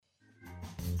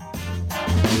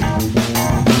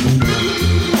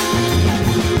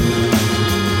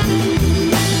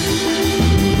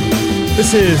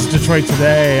This is Detroit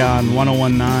Today on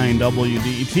 101.9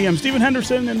 WDET. I'm Stephen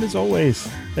Henderson, and as always,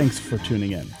 thanks for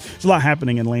tuning in. There's a lot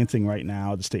happening in Lansing right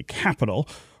now at the state capitol.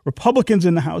 Republicans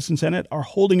in the House and Senate are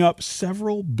holding up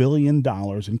several $1 billion in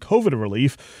COVID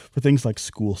relief for things like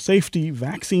school safety,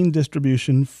 vaccine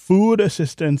distribution, food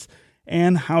assistance,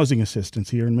 and housing assistance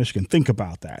here in Michigan. Think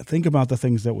about that. Think about the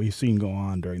things that we've seen go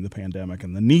on during the pandemic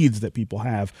and the needs that people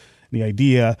have. The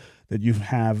idea that you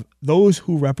have those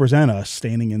who represent us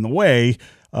standing in the way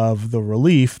of the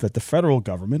relief that the federal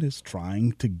government is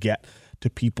trying to get to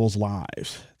people's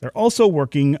lives. They're also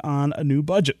working on a new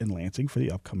budget in Lansing for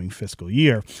the upcoming fiscal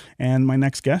year. And my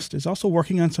next guest is also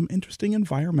working on some interesting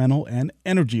environmental and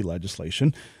energy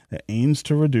legislation that aims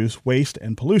to reduce waste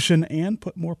and pollution and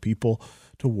put more people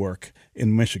to work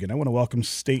in Michigan. I want to welcome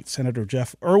State Senator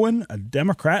Jeff Irwin, a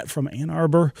Democrat from Ann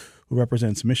Arbor who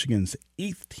represents Michigan's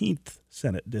 18th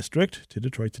Senate District, to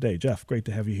Detroit Today. Jeff, great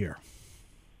to have you here.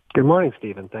 Good morning,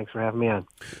 Stephen. Thanks for having me on.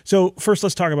 So first,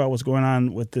 let's talk about what's going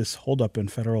on with this holdup in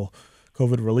federal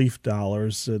COVID relief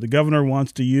dollars. The governor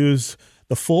wants to use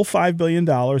the full $5 billion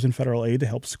in federal aid to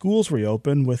help schools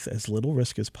reopen with as little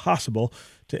risk as possible,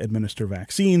 to administer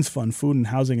vaccines, fund food and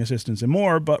housing assistance, and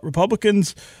more. But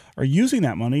Republicans are using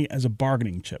that money as a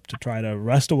bargaining chip to try to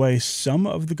wrest away some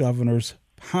of the governor's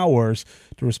powers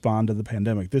to respond to the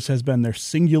pandemic. This has been their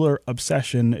singular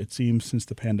obsession, it seems, since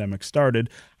the pandemic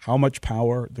started, how much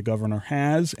power the governor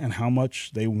has and how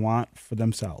much they want for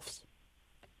themselves.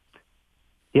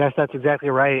 Yes, that's exactly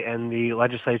right. And the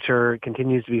legislature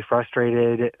continues to be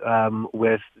frustrated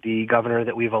with the governor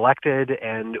that we've elected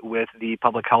and with the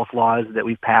public health laws that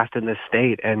we've passed in this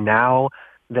state. And now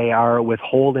they are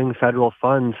withholding federal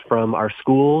funds from our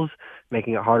schools,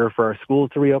 making it harder for our schools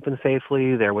to reopen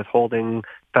safely. They're withholding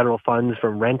federal funds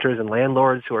from renters and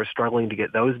landlords who are struggling to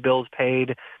get those bills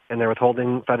paid. And they're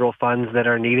withholding federal funds that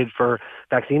are needed for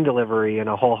vaccine delivery and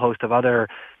a whole host of other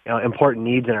important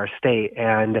needs in our state.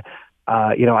 And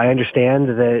I understand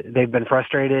that they've been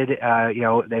frustrated.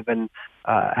 They've been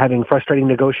having frustrating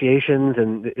negotiations,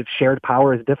 and shared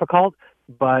power is difficult.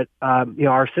 But,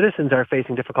 our citizens are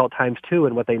facing difficult times, too.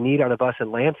 And what they need out of us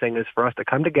in Lansing is for us to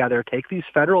come together, take these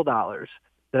federal dollars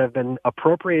that have been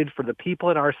appropriated for the people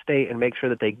in our state and make sure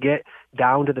that they get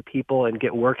down to the people and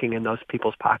get working in those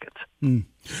people's pockets.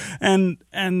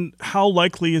 And how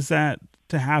likely is that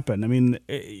to happen? I mean,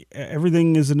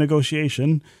 everything is a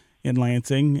negotiation in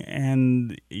Lansing,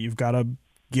 and you've got to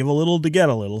give a little to get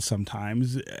a little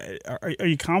sometimes. Are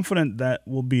you confident that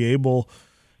we'll be able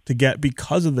to get,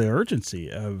 because of the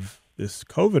urgency of this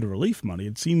COVID relief money?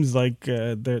 It seems like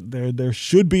there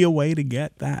should be a way to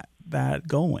get that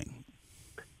going.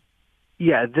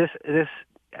 Yeah, this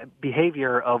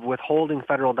behavior of withholding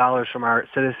federal dollars from our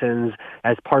citizens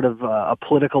as part of a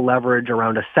political leverage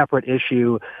around a separate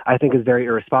issue, I think is very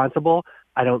irresponsible.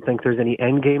 I don't think there's any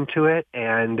end game to it,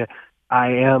 and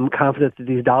I am confident that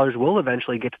these dollars will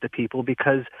eventually get to the people,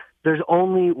 because there's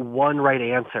only one right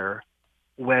answer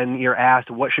when you're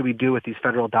asked, what should we do with these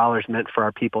federal dollars meant for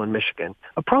our people in Michigan?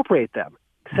 Appropriate them.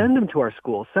 Send them to our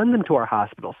schools. Send them to our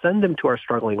hospitals. Send them to our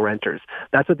struggling renters.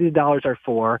 That's what these dollars are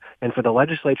for. And for the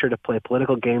legislature to play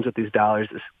political games with these dollars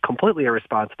is completely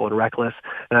irresponsible and reckless.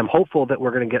 And I'm hopeful that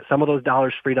we're going to get some of those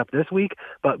dollars freed up this week,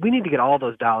 but we need to get all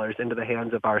those dollars into the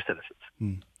hands of our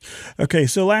citizens. Okay,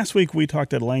 so last week we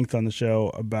talked at length on the show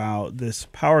about this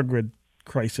power grid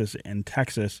crisis in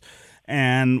Texas,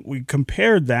 and we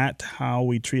compared that to how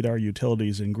we treat our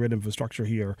utilities and grid infrastructure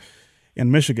here in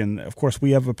Michigan. Of course,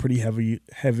 we have a pretty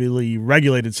heavily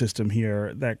regulated system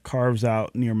here that carves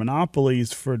out near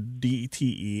monopolies for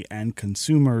DTE and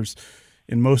consumers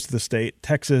in most of the state.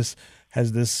 Texas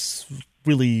has this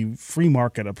really free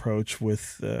market approach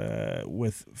with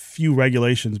few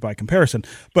regulations by comparison.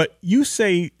 But you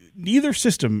say neither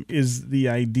system is the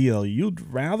ideal. You'd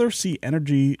rather see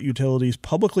energy utilities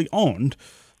publicly owned,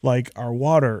 like our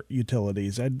water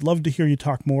utilities. I'd love to hear you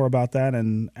talk more about that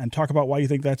and talk about why you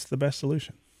think that's the best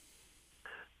solution.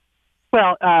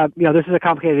 Well, this is a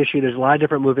complicated issue. There's a lot of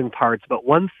different moving parts, but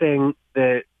one thing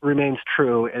that remains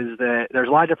true is that there's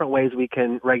a lot of different ways we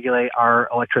can regulate our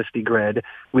electricity grid.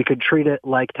 We could treat it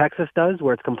like Texas does,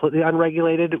 where it's completely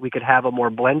unregulated. We could have a more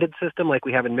blended system like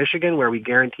we have in Michigan, where we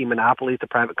guarantee monopolies to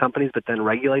private companies, but then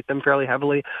regulate them fairly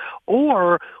heavily.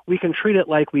 Or we can treat it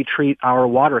like we treat our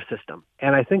water system.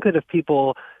 And I think that if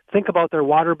people think about their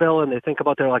water bill and they think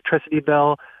about their electricity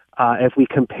bill, if we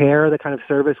compare the kind of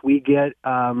service we get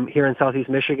here in Southeast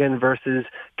Michigan versus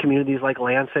communities like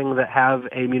Lansing that have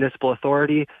a municipal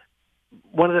authority,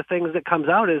 one of the things that comes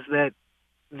out is that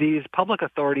these public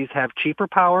authorities have cheaper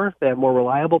power, they have more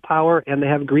reliable power, and they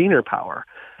have greener power.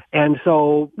 And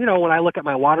so, when I look at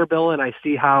my water bill and I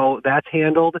see how that's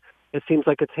handled, it seems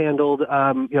like it's handled,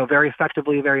 very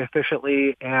effectively, very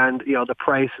efficiently, and the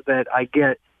price that I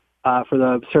get for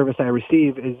the service I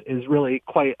receive is really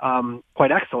quite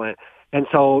excellent. And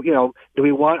so, do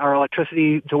we want our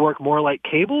electricity to work more like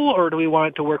cable, or do we want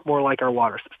it to work more like our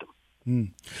water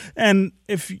system? And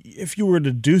if you were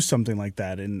to do something like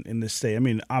that in this state, I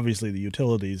mean, obviously the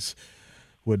utilities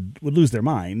would lose their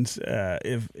minds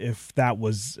if that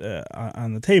was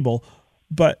on the table.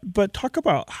 But talk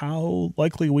about how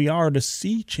likely we are to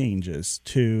see changes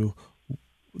to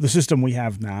the system we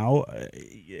have now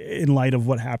in light of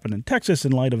what happened in Texas,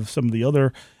 in light of some of the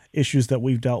other issues that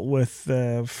we've dealt with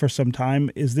for some time.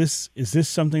 Is this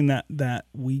something that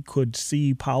we could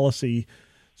see policy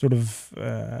sort of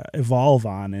evolve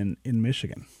on in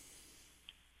Michigan?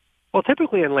 Well,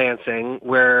 typically in Lansing,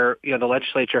 where the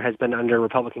legislature has been under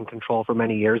Republican control for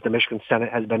many years, the Michigan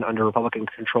Senate has been under Republican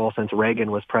control since Reagan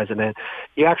was president.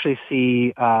 You actually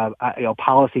see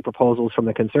policy proposals from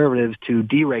the conservatives to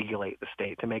deregulate the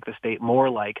state, to make the state more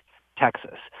like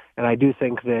Texas. And I do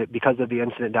think that because of the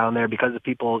incident down there, because of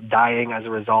people dying as a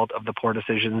result of the poor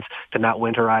decisions to not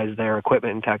winterize their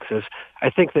equipment in Texas, I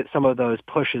think that some of those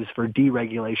pushes for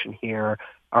deregulation here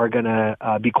are going to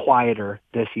be quieter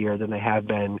this year than they have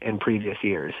been in previous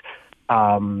years.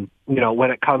 When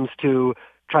it comes to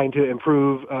trying to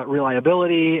improve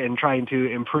reliability and trying to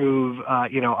improve,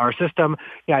 our system,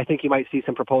 I think you might see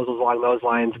some proposals along those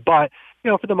lines. But,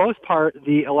 for the most part,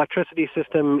 the electricity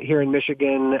system here in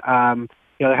Michigan,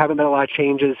 there haven't been a lot of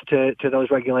changes to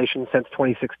those regulations since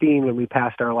 2016 when we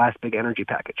passed our last big energy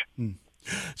package.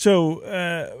 So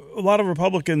a lot of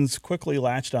Republicans quickly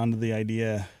latched onto the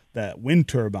idea that wind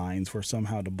turbines were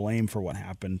somehow to blame for what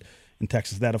happened in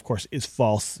Texas. That, of course, is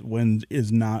false. Wind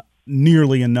is not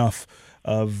nearly enough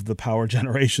of the power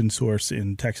generation source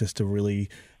in Texas to really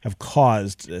have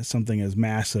caused something as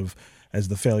massive as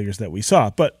the failures that we saw.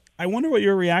 But I wonder what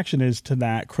your reaction is to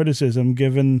that criticism,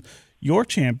 given your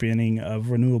championing of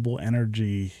renewable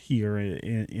energy here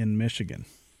in Michigan.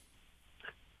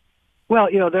 Well,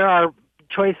 there are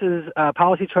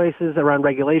policy choices around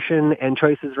regulation and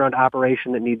choices around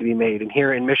operation that need to be made. And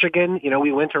here in Michigan, we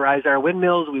winterize our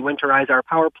windmills, we winterize our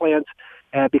power plants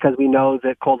because we know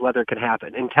that cold weather can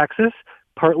happen. In Texas,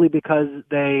 partly because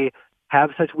they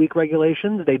have such weak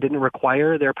regulations, they didn't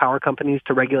require their power companies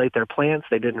to regulate their plants.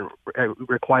 They didn't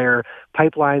require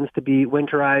pipelines to be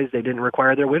winterized. They didn't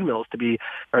require their windmills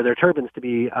or their turbines to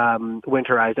be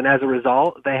winterized. And as a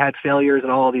result, they had failures in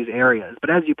all of these areas. But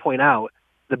as you point out,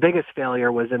 the biggest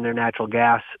failure was in their natural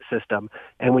gas system.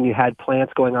 And when you had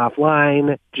plants going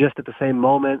offline just at the same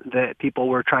moment that people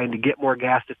were trying to get more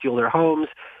gas to fuel their homes,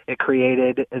 it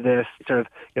created this sort of,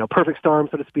 perfect storm,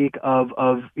 so to speak, of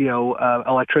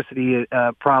electricity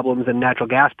problems and natural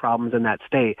gas problems in that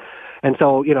state. And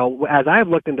so, as I've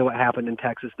looked into what happened in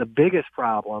Texas, the biggest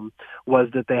problem was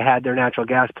that they had their natural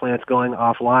gas plants going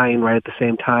offline right at the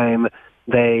same time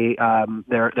their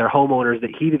homeowners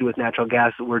that heated with natural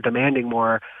gas were demanding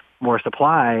more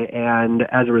supply, and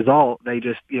as a result, they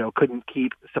just couldn't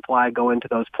keep supply going to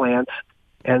those plants,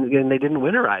 and they didn't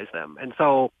winterize them. And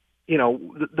so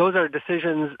those are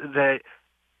decisions that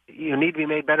need to be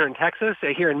made better in Texas.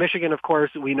 Here in Michigan, of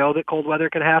course, we know that cold weather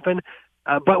can happen,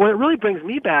 but what it really brings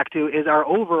me back to is our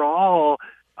overall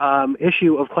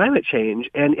issue of climate change.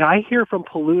 And I hear from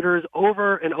polluters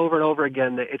over and over and over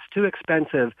again that it's too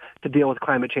expensive to deal with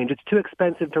climate change. It's too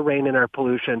expensive to rein in our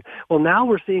pollution. Well, now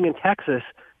we're seeing in Texas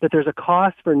that there's a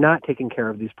cost for not taking care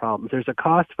of these problems. There's a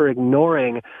cost for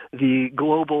ignoring the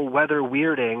global weather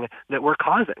weirding that we're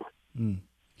causing.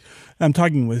 I'm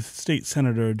talking with State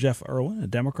Senator Jeff Irwin, a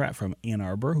Democrat from Ann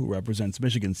Arbor, who represents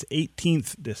Michigan's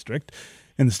 18th district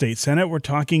in the state Senate. We're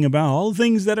talking about all the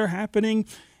things that are happening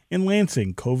in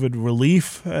Lansing, COVID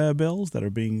relief bills that are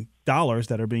being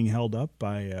held up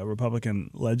by Republican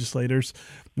legislators.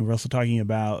 And we're also talking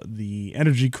about the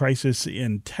energy crisis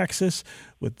in Texas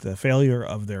with the failure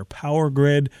of their power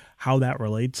grid, how that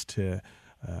relates to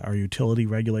our utility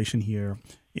regulation here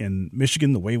in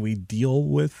Michigan, the way we deal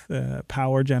with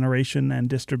power generation and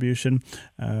distribution.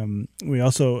 We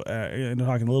also are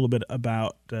talking a little bit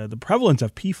about the prevalence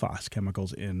of PFAS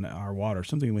chemicals in our water,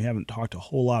 something we haven't talked a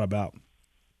whole lot about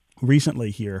recently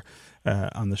here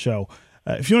on the show.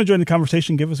 If you want to join the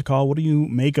conversation, give us a call. What do you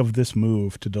make of this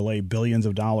move to delay billions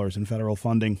of dollars in federal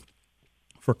funding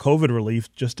for COVID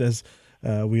relief, just as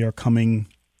we are coming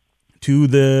to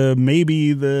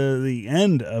the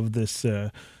end of this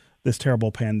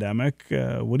terrible pandemic?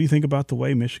 What do you think about the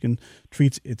way Michigan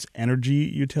treats its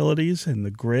energy utilities and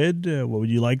the grid? What would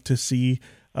you like to see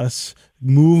us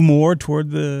move more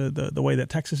toward the way that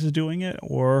Texas is doing it,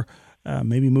 or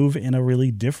maybe move in a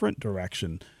really different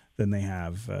direction than they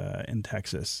have in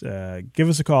Texas. Give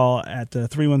us a call at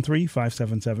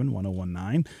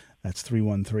 313-577-1019. That's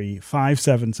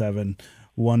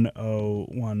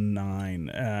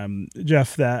 313-577-1019.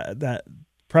 Jeff, that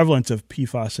prevalence of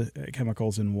PFAS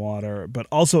chemicals in water, but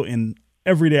also in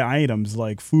everyday items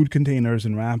like food containers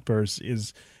and wrappers,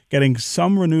 is getting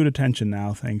some renewed attention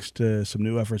now thanks to some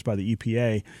new efforts by the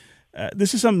EPA.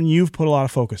 This is something you've put a lot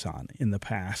of focus on in the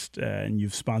past, and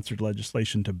you've sponsored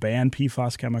legislation to ban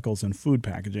PFAS chemicals in food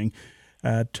packaging.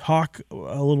 Talk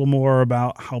a little more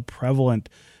about how prevalent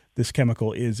this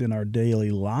chemical is in our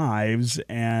daily lives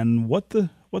and what the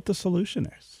solution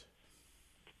is.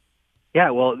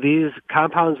 Yeah, well, these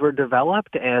compounds were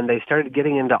developed and they started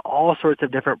getting into all sorts of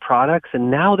different products,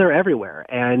 and now they're everywhere.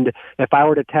 And if I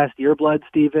were to test your blood,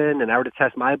 Stephen, and I were to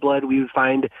test my blood, we would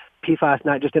find PFAS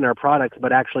not just in our products,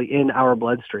 but actually in our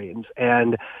bloodstreams.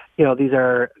 And, these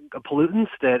are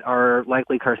pollutants that are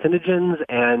likely carcinogens.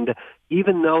 And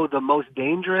even though the most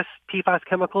dangerous PFAS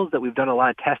chemicals that we've done a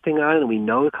lot of testing on and we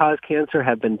know cause cancer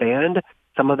have been banned,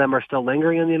 some of them are still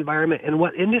lingering in the environment. And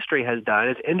what industry has done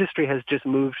is industry has just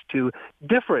moved to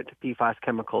different PFAS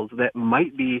chemicals that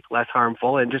might be less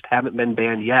harmful and just haven't been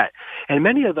banned yet. And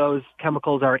many of those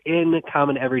chemicals are in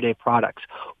common everyday products.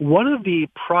 One of the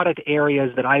product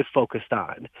areas that I've focused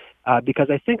on, because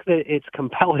I think that it's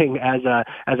compelling as a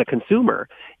consumer,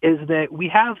 is that we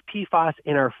have PFAS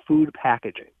in our food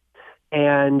packaging.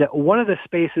 And one of the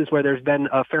spaces where there's been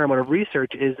a fair amount of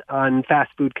research is on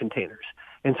fast food containers.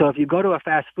 And so if you go to a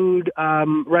fast food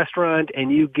restaurant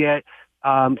and you get,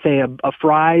 say, a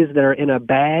fries that are in a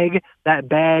bag, that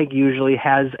bag usually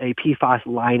has a PFAS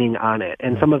lining on it.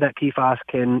 And some of that PFAS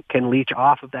can leach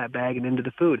off of that bag and into the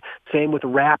food. Same with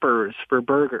wrappers for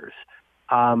burgers.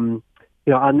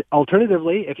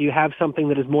 Alternatively, if you have something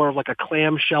that is more of like a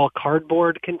clamshell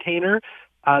cardboard container,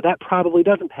 that probably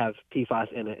doesn't have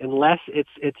PFAS in it unless it's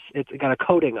got a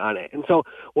coating on it. And so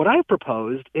what I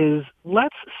proposed is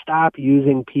let's stop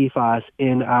using PFAS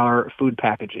in our food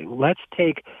packaging. Let's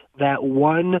take that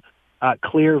one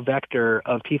clear vector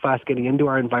of PFAS getting into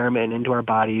our environment and into our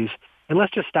bodies, and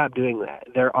let's just stop doing that.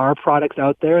 There are products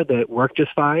out there that work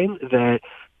just fine that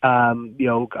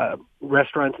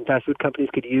restaurants and fast food companies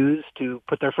could use to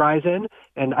put their fries in.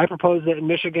 And I propose that in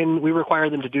Michigan, we require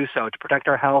them to do so to protect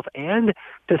our health and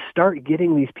to start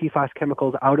getting these PFAS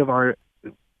chemicals out of our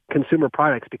consumer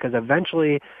products, because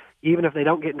eventually, even if they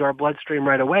don't get into our bloodstream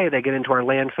right away, they get into our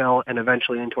landfill and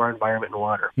eventually into our environment and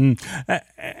water.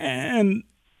 And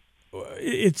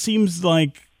it seems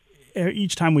like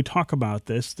each time we talk about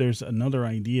this, there's another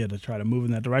idea to try to move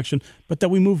in that direction, but that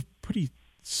we move pretty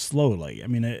slowly. I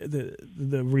mean,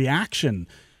 the reaction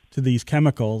to these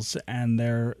chemicals and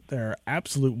their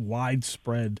absolute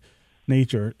widespread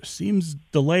nature seems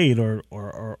delayed or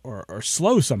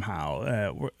slow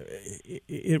somehow.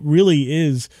 It really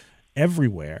is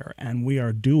everywhere, and we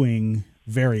are doing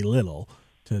very little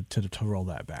to roll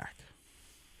that back.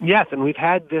 Yes, and we've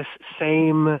had this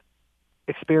same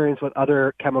experience with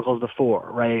other chemicals before,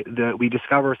 right? We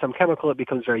discover some chemical, it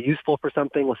becomes very useful for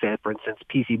something. We'll say, for instance,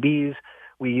 PCBs.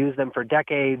 We use them for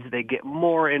decades. They get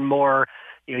more and more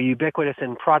ubiquitous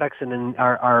in products and in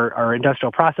our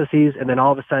industrial processes, and then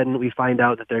all of a sudden we find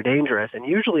out that they're dangerous. And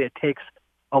usually it takes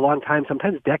a long time,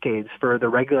 sometimes decades, for the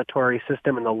regulatory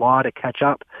system and the law to catch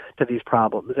up to these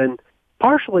problems. And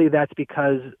partially that's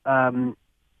because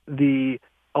the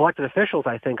elected officials,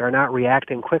 I think, are not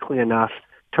reacting quickly enough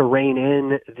to rein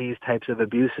in these types of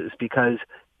abuses, because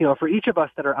for each of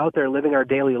us that are out there living our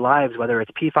daily lives, whether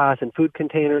it's PFAS in food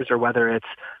containers or whether it's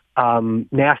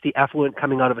nasty effluent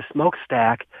coming out of a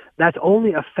smokestack, that's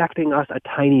only affecting us a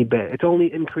tiny bit. It's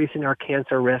only increasing our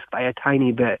cancer risk by a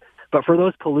tiny bit. But for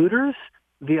those polluters,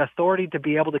 the authority to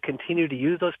be able to continue to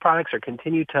use those products or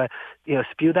continue to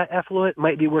spew that effluent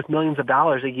might be worth millions of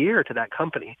dollars a year to that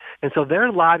company. And so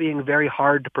they're lobbying very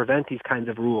hard to prevent these kinds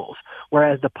of rules,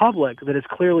 whereas the public that is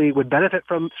clearly would benefit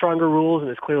from stronger rules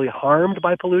and is clearly harmed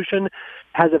by pollution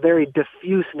has a very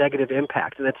diffuse negative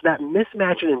impact. And it's that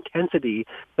mismatch in intensity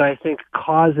that I think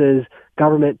causes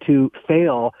government to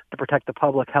fail to protect the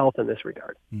public health in this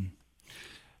regard.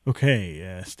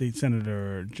 Okay, State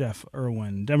Senator Jeff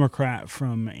Irwin, Democrat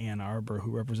from Ann Arbor,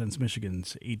 who represents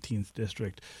Michigan's 18th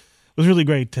District. It was really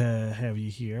great to have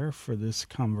you here for this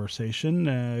conversation.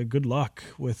 Good luck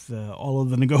with all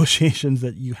of the negotiations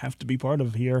that you have to be part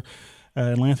of here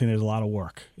in Lansing. There's a lot of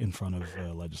work in front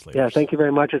of legislators. Yeah, thank you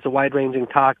very much. It's a wide-ranging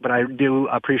talk, but I do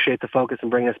appreciate the focus and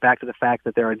bring us back to the fact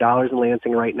that there are dollars in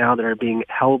Lansing right now that are being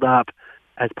held up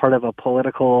as part of a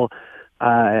political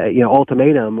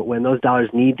ultimatum when those dollars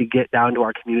need to get down to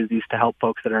our communities to help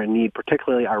folks that are in need,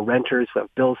 particularly our renters who have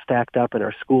bills stacked up and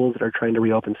our schools that are trying to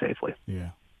reopen safely. Yeah.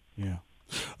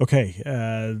 Okay.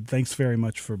 Thanks very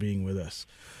much for being with us.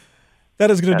 That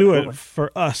is going to do it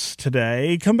for us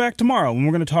today. Come back tomorrow when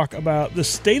we're going to talk about the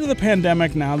state of the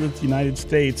pandemic now that the United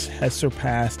States has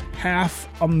surpassed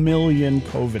 500,000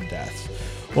 COVID deaths.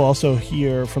 We'll also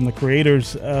hear from the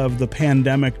creators of the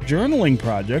Pandemic Journaling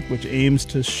Project, which aims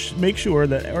to make sure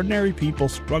that ordinary people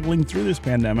struggling through this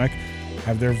pandemic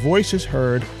have their voices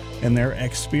heard and their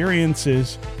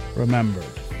experiences remembered.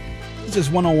 This is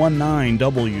 101.9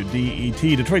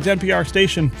 WDET, Detroit's NPR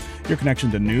station, your connection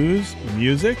to news,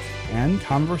 music, and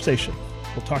conversation.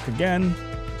 We'll talk again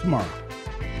tomorrow.